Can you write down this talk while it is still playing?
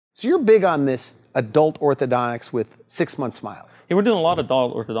So you're big on this adult orthodontics with 6-month smiles. Yeah, we're doing a lot of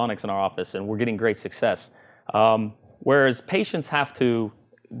adult orthodontics in our office, and we're getting great success. Whereas patients have to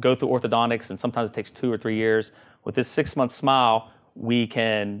go through orthodontics, and sometimes it takes 2 or 3 years, with this 6-month smile, we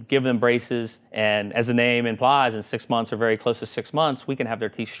can give them braces, and as the name implies, in 6 months or very close to 6 months, we can have their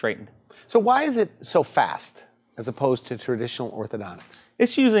teeth straightened. So why is it so fast as opposed to traditional orthodontics?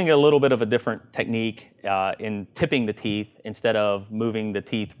 It's using a little bit of a different technique in tipping the teeth instead of moving the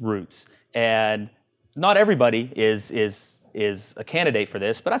teeth roots. And not everybody is a candidate for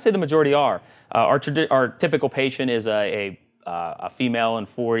this, but I'd say the majority are. Our typical patient is a female and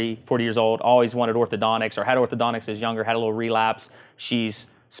 40 years old, always wanted orthodontics or had orthodontics as younger, had a little relapse. She's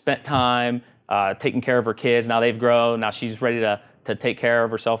spent time taking care of her kids. Now they've grown. Now she's ready to take care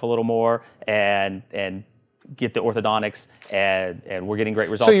of herself a little more and get the orthodontics, and we're getting great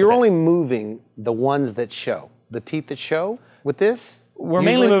results. So you're only moving the ones that show, the teeth that show with this? We're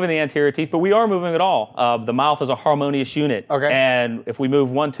mainly moving the anterior teeth, but we are moving it all. The mouth is a harmonious unit. Okay. And if we move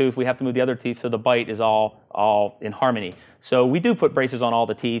one tooth, we have to move the other teeth so the bite is all in harmony. So we do put braces on all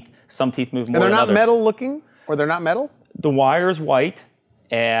the teeth. Some teeth move more than others. And they're not metal looking? Or they're not metal? The wire is white,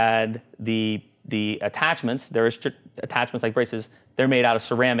 and the attachments, there is attachments like braces, they're made out of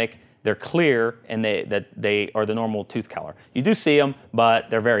ceramic. They're clear, and they are the normal tooth color. You do see them,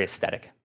 but they're very aesthetic.